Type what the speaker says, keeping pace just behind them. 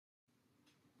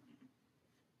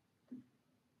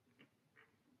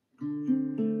I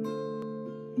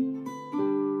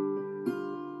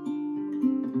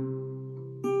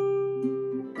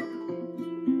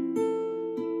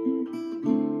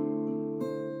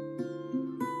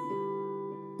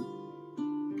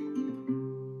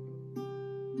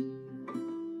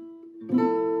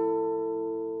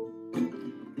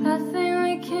think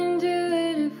we can do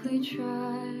it if we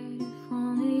try, if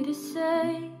only to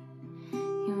say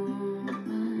you're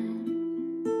mine.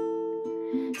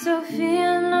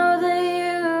 Sofia, know that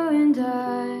you and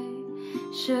I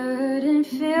shouldn't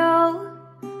feel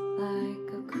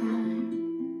like a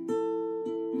crime.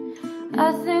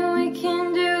 I think we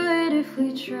can do it if we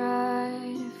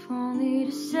tried, if only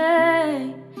to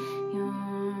say you're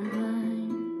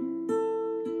mine.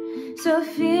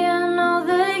 Sofia, know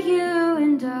that you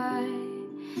and I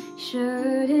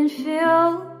shouldn't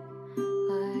feel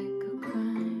like a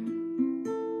crime.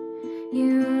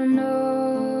 You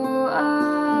know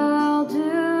I'll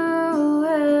do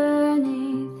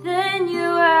anything you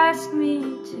ask me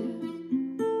to,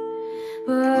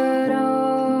 but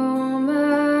oh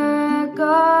my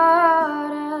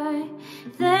God, I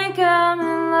think I'm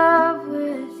in love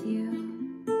with you.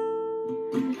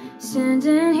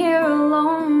 Standing here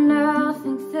alone now,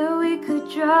 think that we could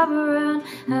drive around.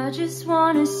 I just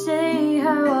wanna say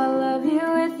how I love you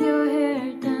with your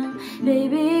hair down.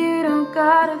 Baby, you don't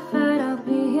gotta fight, I'll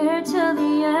be here till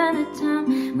the end of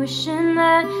time. Wishing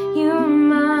that you were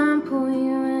mine, pull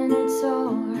you in, it's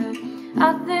alright.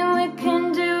 I think we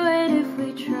can do it if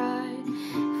we tried,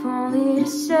 if only to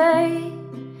say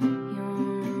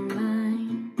you're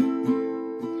mine.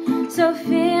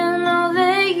 Sofia, know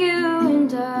that you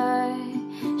and I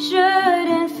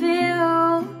shouldn't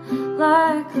feel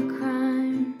like a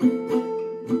crime.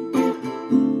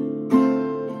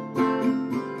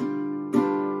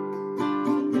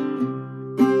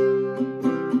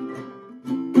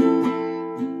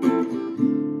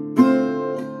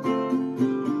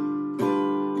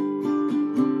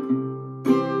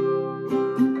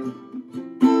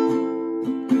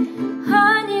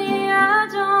 Honey, I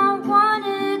don't want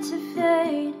it to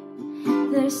fade.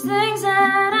 There's things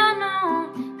that I know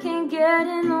can get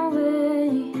in the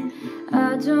way.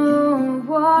 I don't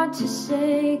want to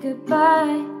say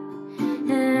goodbye,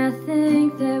 and I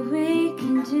think that we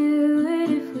can do it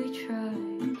if we try.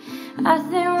 I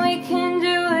think we can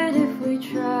do it if we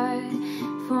try,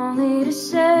 if only to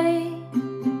say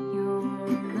you're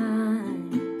mine.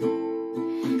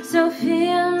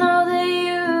 Sofia, know that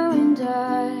you and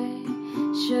I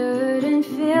shouldn't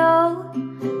feel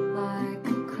like a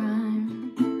crime.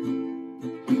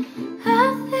 I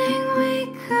think we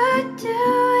could do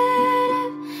it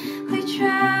if we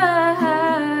tried.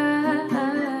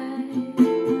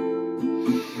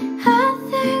 I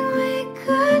think we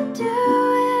could do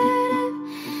it if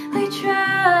we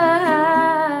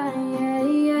tried, yeah,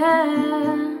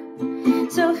 yeah.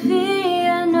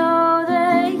 Sofia, know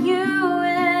that you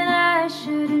and I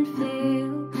shouldn't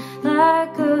feel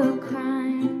like a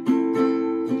crime.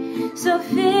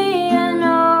 Sofia,